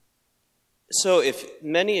So if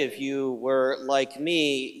many of you were like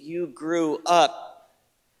me, you grew up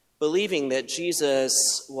believing that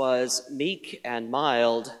Jesus was meek and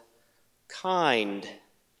mild, kind,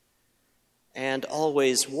 and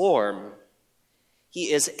always warm.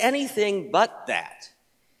 He is anything but that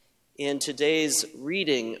in today's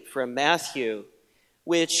reading from Matthew,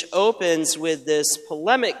 which opens with this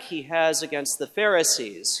polemic he has against the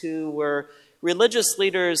Pharisees, who were religious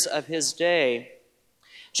leaders of his day.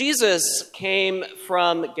 Jesus came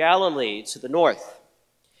from Galilee to the north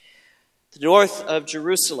of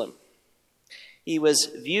Jerusalem. He was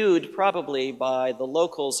viewed probably by the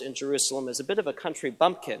locals in Jerusalem as a bit of a country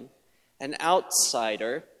bumpkin, an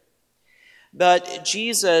outsider. But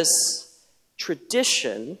Jesus'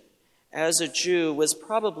 tradition as a Jew was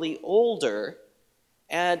probably older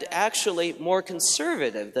and actually more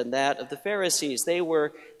conservative than that of the Pharisees. They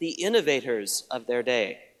were the innovators of their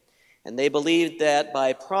day. And they believed that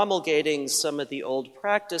by promulgating some of the old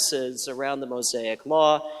practices around the Mosaic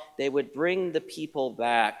Law, they would bring the people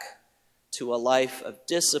back to a life of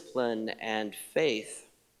discipline and faith.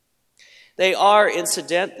 They are,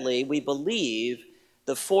 incidentally, we believe,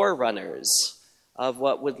 the forerunners of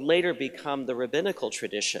what would later become the rabbinical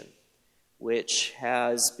tradition, which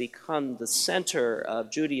has become the center of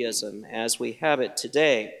Judaism as we have it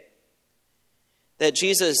today. That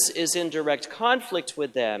Jesus is in direct conflict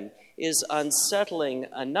with them is unsettling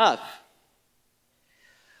enough.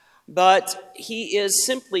 But he is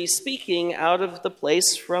simply speaking out of the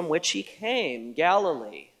place from which he came,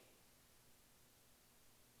 Galilee.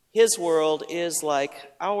 His world is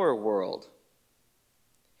like our world,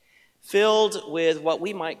 filled with what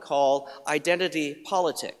we might call identity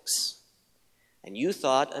politics. And you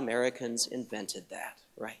thought Americans invented that,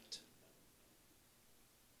 right?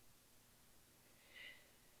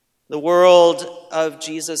 The world of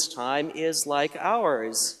Jesus' time is like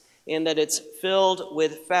ours in that it's filled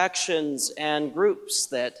with factions and groups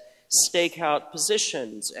that stake out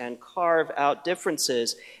positions and carve out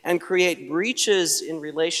differences and create breaches in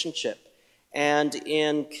relationship and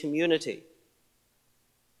in community.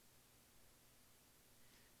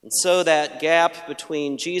 And so that gap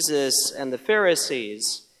between Jesus and the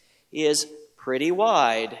Pharisees is pretty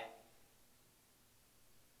wide.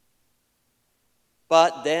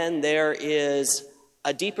 But then there is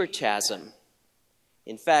a deeper chasm.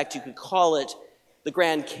 In fact, you could call it the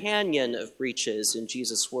Grand Canyon of breaches in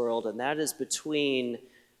Jesus' world, and that is between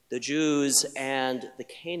the Jews and the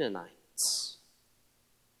Canaanites.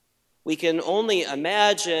 We can only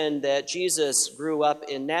imagine that Jesus grew up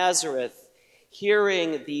in Nazareth,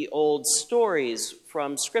 hearing the old stories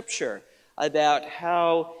from Scripture about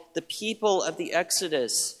how the people of the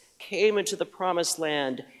Exodus came into the Promised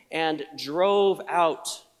Land and drove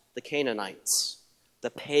out the Canaanites, the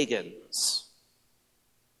pagans,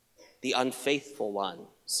 the unfaithful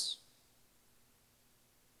ones.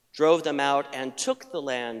 Drove them out and took the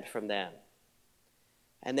land from them.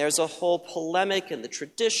 And there's a whole polemic in the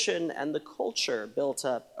tradition and the culture built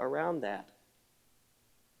up around that.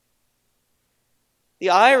 The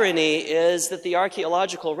irony is that the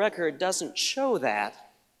archaeological record doesn't show that.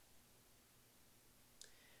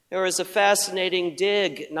 There was a fascinating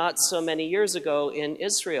dig not so many years ago in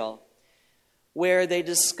Israel where they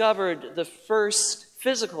discovered the first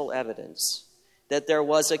physical evidence that there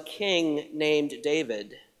was a king named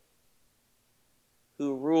David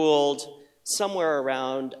who ruled somewhere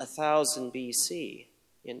around 1000 BC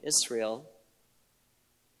in Israel.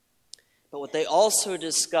 But what they also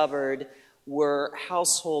discovered were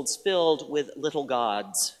households filled with little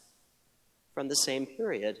gods from the same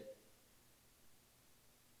period.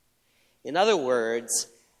 In other words,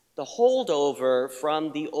 the holdover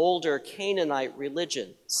from the older Canaanite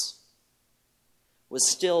religions was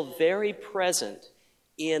still very present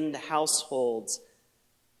in the households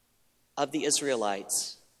of the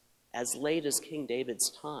Israelites as late as King David's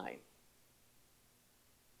time.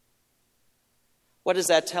 What does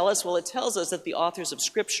that tell us? Well, it tells us that the authors of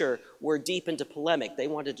Scripture were deep into polemic. They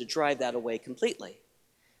wanted to drive that away completely.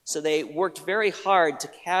 So they worked very hard to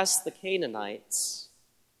cast the Canaanites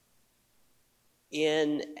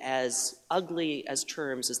in as ugly as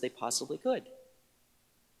terms as they possibly could.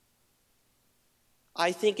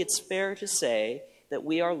 I think it's fair to say that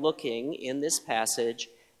we are looking in this passage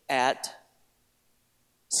at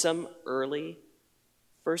some early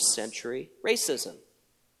first century racism.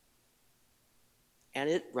 And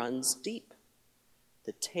it runs deep.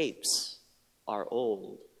 The tapes are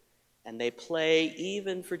old, and they play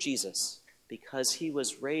even for Jesus because he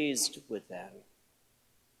was raised with them.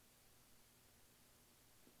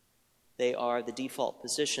 They are the default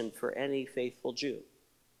position for any faithful Jew.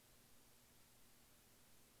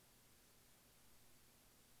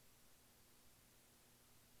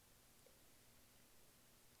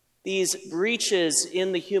 These breaches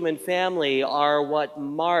in the human family are what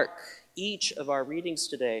mark each of our readings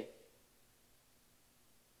today.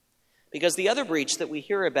 Because the other breach that we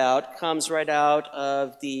hear about comes right out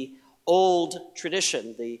of the old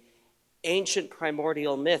tradition, the ancient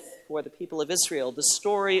primordial myth for the people of Israel, the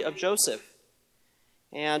story of Joseph.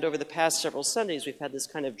 And over the past several Sundays, we've had this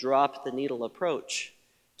kind of drop-the-needle approach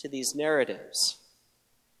to these narratives.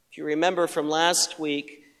 If you remember from last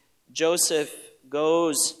week, Joseph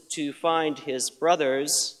goes to find his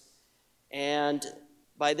brothers, and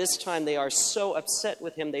by this time they are so upset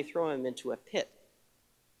with him, they throw him into a pit.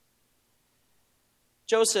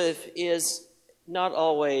 Joseph is not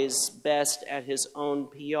always best at his own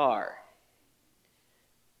PR,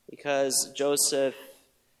 because Joseph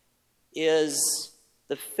is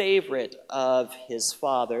the favorite of his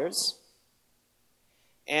fathers,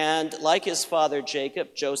 and like his father Jacob,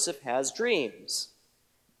 Joseph has dreams.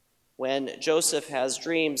 When Joseph has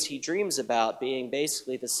dreams, he dreams about being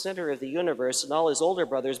basically the center of the universe and all his older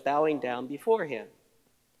brothers bowing down before him.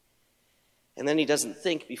 And then he doesn't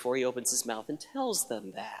think before he opens his mouth and tells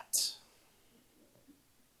them that.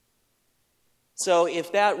 So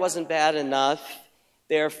if that wasn't bad enough,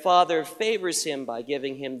 their father favors him by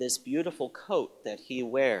giving him this beautiful coat that he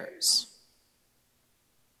wears.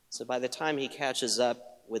 So by the time he catches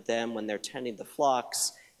up with them when they're tending the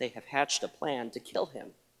flocks, they have hatched a plan to kill him.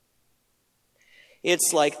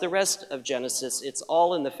 It's like the rest of Genesis, it's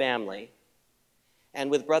all in the family.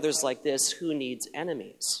 And with brothers like this, who needs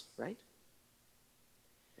enemies, right?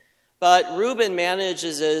 But Reuben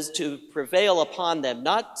manages to prevail upon them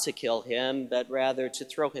not to kill him, but rather to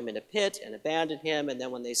throw him in a pit and abandon him. And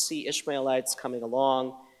then when they see Ishmaelites coming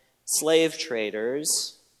along, slave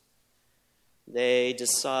traders, they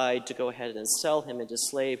decide to go ahead and sell him into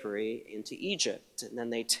slavery into Egypt. And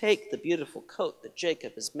then they take the beautiful coat that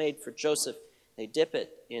Jacob has made for Joseph. They dip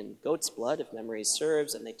it in goat's blood, if memory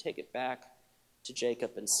serves, and they take it back to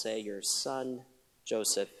Jacob and say, your son,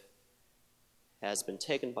 Joseph, has been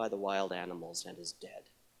taken by the wild animals and is dead.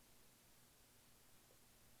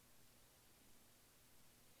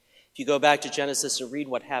 If you go back to Genesis and read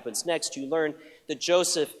what happens next, you learn that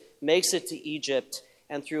Joseph makes it to Egypt,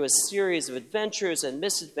 and through a series of adventures and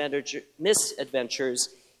misadventures,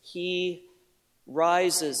 he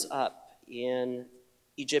rises up in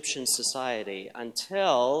Egyptian society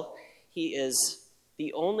until he is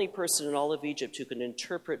the only person in all of Egypt who can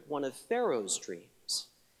interpret one of Pharaoh's dreams.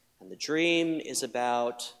 And the dream is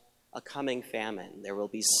about a coming famine. There will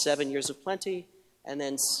be 7 years of plenty and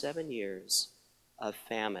then 7 years of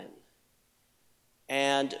famine.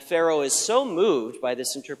 And Pharaoh is so moved by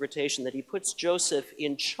this interpretation that he puts Joseph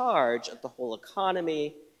in charge of the whole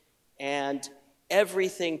economy and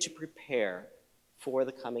everything to prepare for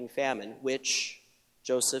the coming famine, which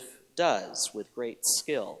Joseph does with great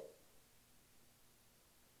skill.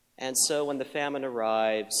 And so when the famine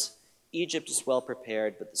arrives, Egypt is well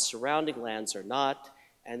prepared, but the surrounding lands are not.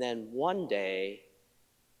 And then one day,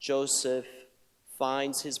 Joseph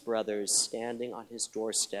finds his brothers standing on his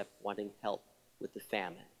doorstep wanting help with the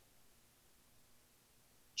famine.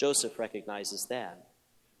 Joseph recognizes them.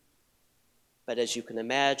 But as you can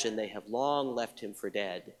imagine, they have long left him for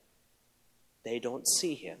dead. They don't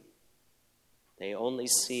see him. They only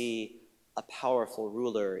see a powerful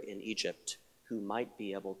ruler in Egypt who might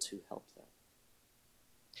be able to help them.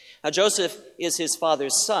 Now, Joseph is his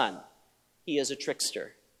father's son. He is a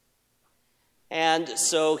trickster. And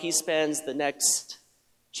so he spends the next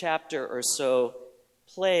chapter or so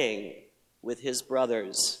playing with his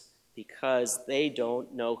brothers because they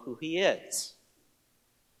don't know who he is.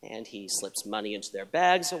 And he slips money into their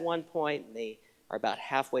bags at one point, and they are about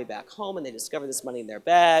halfway back home, and they discover this money in their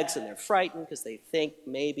bags, and they're frightened because they think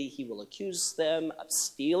maybe he will accuse them of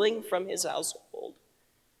stealing from his household.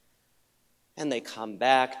 And they come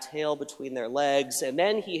back, tail between their legs, and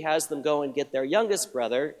then he has them go and get their youngest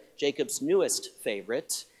brother, Jacob's newest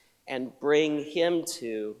favorite, and bring him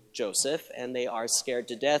to Joseph, and they are scared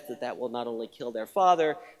to death that that will not only kill their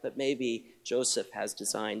father, but maybe Joseph has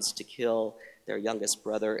designs to kill their youngest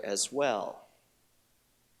brother as well.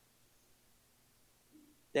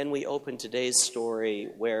 Then we open today's story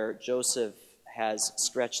where Joseph has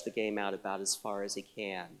stretched the game out about as far as he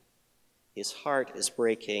can. His heart is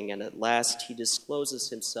breaking, and at last he discloses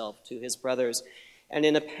himself to his brothers. And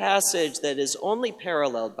in a passage that is only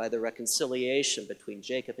paralleled by the reconciliation between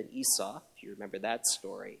Jacob and Esau, if you remember that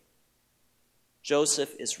story,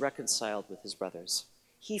 Joseph is reconciled with his brothers.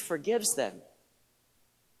 He forgives them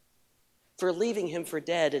for leaving him for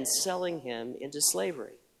dead and selling him into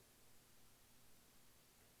slavery.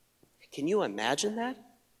 Can you imagine that?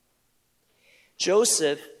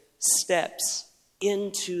 Joseph steps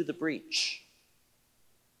into the breach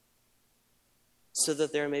so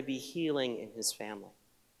that there may be healing in his family.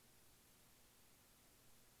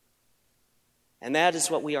 And that is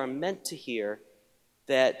what we are meant to hear,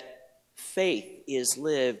 that faith is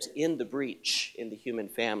lived in the breach in the human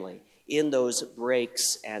family, in those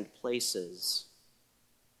breaks and places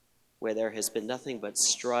where there has been nothing but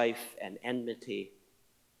strife and enmity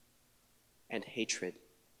and hatred.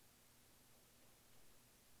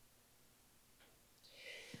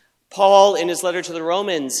 Paul, in his letter to the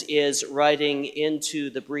Romans, is writing into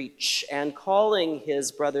the breach and calling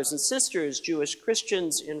his brothers and sisters, Jewish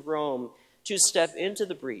Christians in Rome, to step into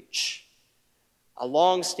the breach, a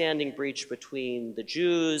long-standing breach between the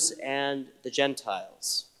Jews and the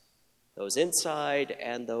Gentiles, those inside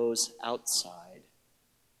and those outside.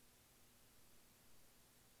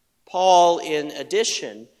 Paul, in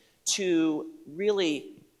addition to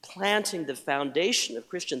really planting the foundation of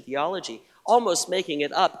Christian theology, almost making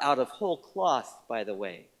it up out of whole cloth, by the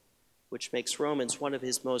way, which makes Romans one of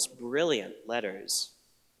his most brilliant letters,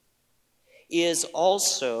 is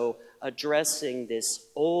also addressing this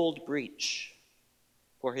old breach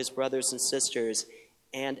for his brothers and sisters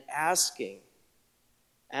and asking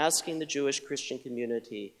the Jewish Christian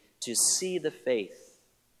community to see the faith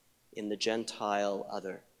in the Gentile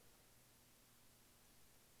other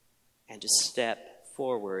and to step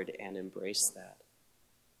forward and embrace that.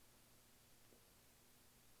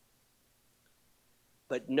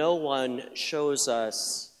 But no one shows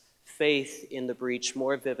us faith in the breach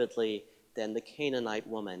more vividly than the Canaanite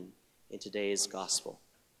woman in today's gospel.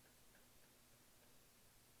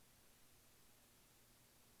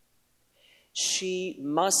 She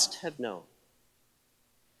must have known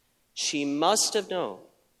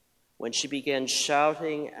when she began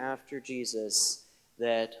shouting after Jesus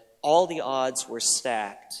that all the odds were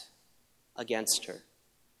stacked against her.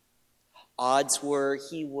 Odds were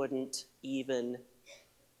he wouldn't even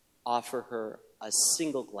offer her a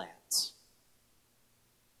single glance.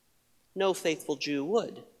 No faithful Jew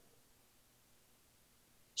would.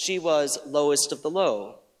 She was lowest of the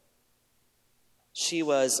low. She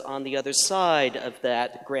was on the other side of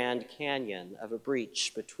that Grand Canyon of a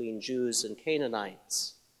breach between Jews and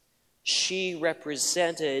Canaanites. She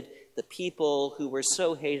represented the people who were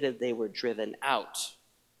so hated they were driven out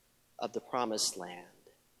of the promised land.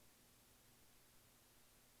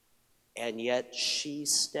 And yet she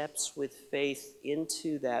steps with faith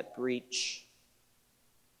into that breach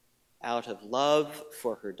out of love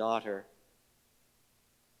for her daughter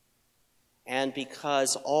and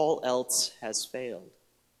because all else has failed.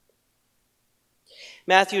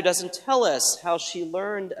 Matthew doesn't tell us how she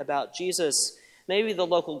learned about Jesus. Maybe the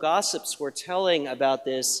local gossips were telling about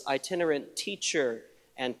this itinerant teacher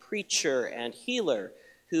and preacher and healer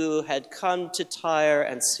who had come to Tyre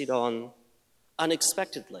and Sidon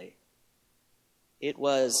unexpectedly. It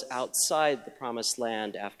was outside the promised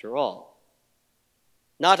land after all,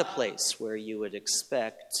 not a place where you would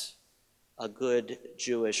expect a good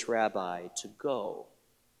Jewish rabbi to go.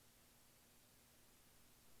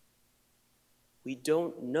 We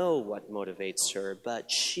don't know what motivates her, but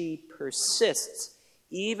she persists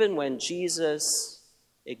even when Jesus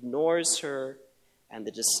ignores her and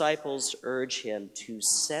the disciples urge him to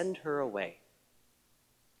send her away,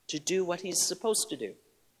 to do what he's supposed to do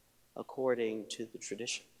according to the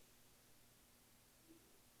tradition.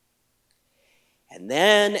 And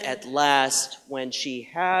then at last, when she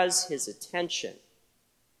has his attention,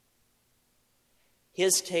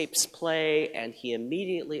 his tapes play and he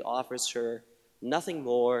immediately offers her nothing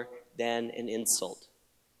more than an insult.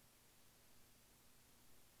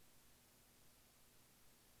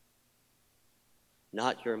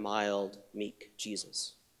 Not your mild, meek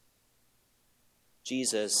Jesus.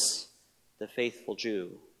 Jesus, the faithful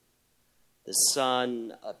Jew, the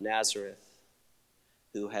son of Nazareth,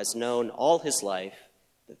 who has known all his life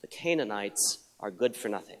that the Canaanites are good for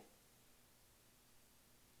nothing.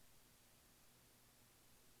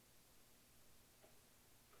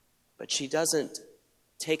 But she doesn't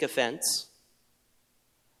take offense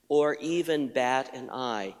or even bat an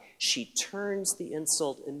eye. She turns the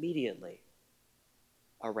insult immediately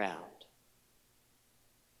around.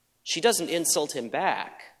 She doesn't insult him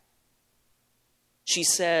back. She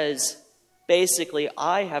says, basically,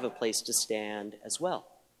 I have a place to stand as well.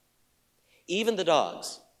 Even the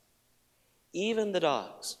dogs.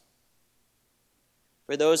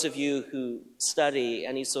 For those of you who study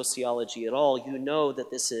any sociology at all, you know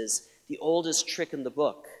that this is the oldest trick in the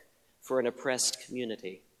book for an oppressed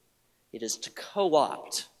community. It is to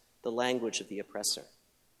co-opt the language of the oppressor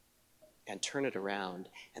and turn it around,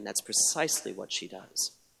 and that's precisely what she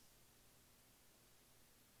does.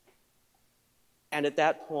 And at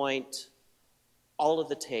that point, all of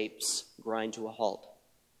the tapes grind to a halt.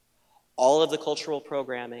 All of the cultural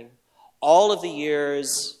programming, all of the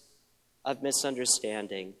years of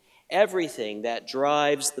misunderstanding, everything that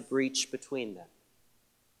drives the breach between them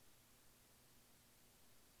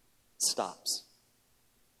stops.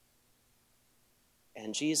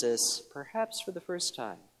 And Jesus, perhaps for the first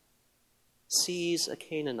time, sees a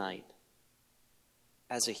Canaanite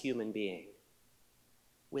as a human being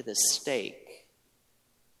with a stake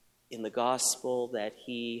in the gospel that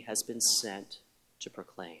he has been sent to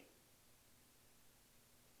proclaim.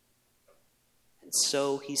 And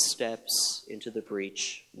so he steps into the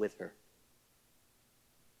breach with her.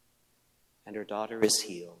 And her daughter is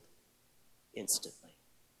healed instantly.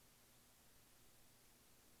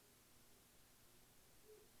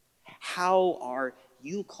 How are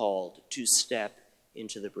you called to step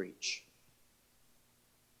into the breach?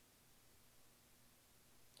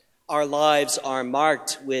 Our lives are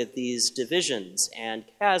marked with these divisions and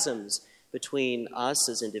chasms between us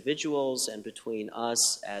as individuals and between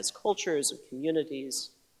us as cultures and communities,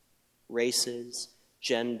 races,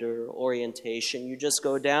 gender, orientation. You just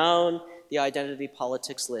go down the identity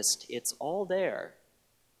politics list. It's all there.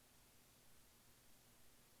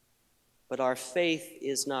 But our faith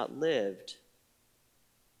is not lived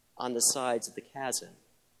on the sides of the chasm.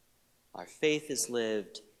 Our faith is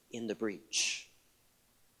lived in the breach,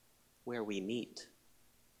 where we meet.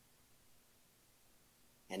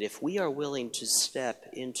 And if we are willing to step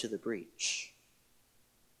into the breach,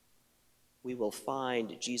 we will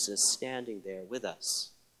find Jesus standing there with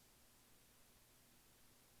us.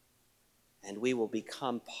 And we will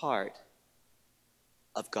become part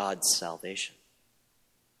of God's salvation.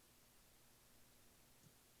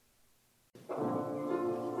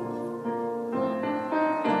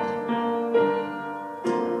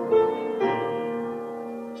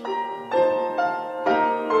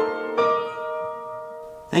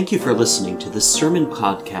 Thank you for listening to this sermon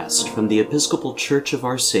podcast from the Episcopal Church of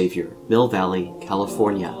Our Savior, Mill Valley,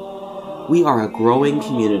 California. We are a growing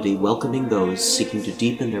community welcoming those seeking to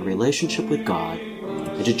deepen their relationship with God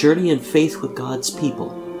and to journey in faith with God's people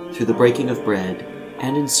through the breaking of bread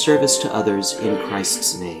and in service to others in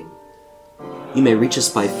Christ's name. You may reach us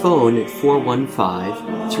by phone at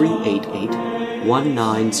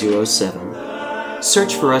 415-388-1907.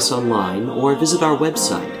 Search for us online or visit our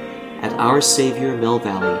website at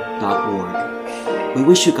OurSaviorMillValley.org. We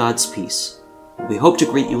wish you God's peace. We hope to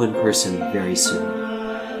greet you in person very soon.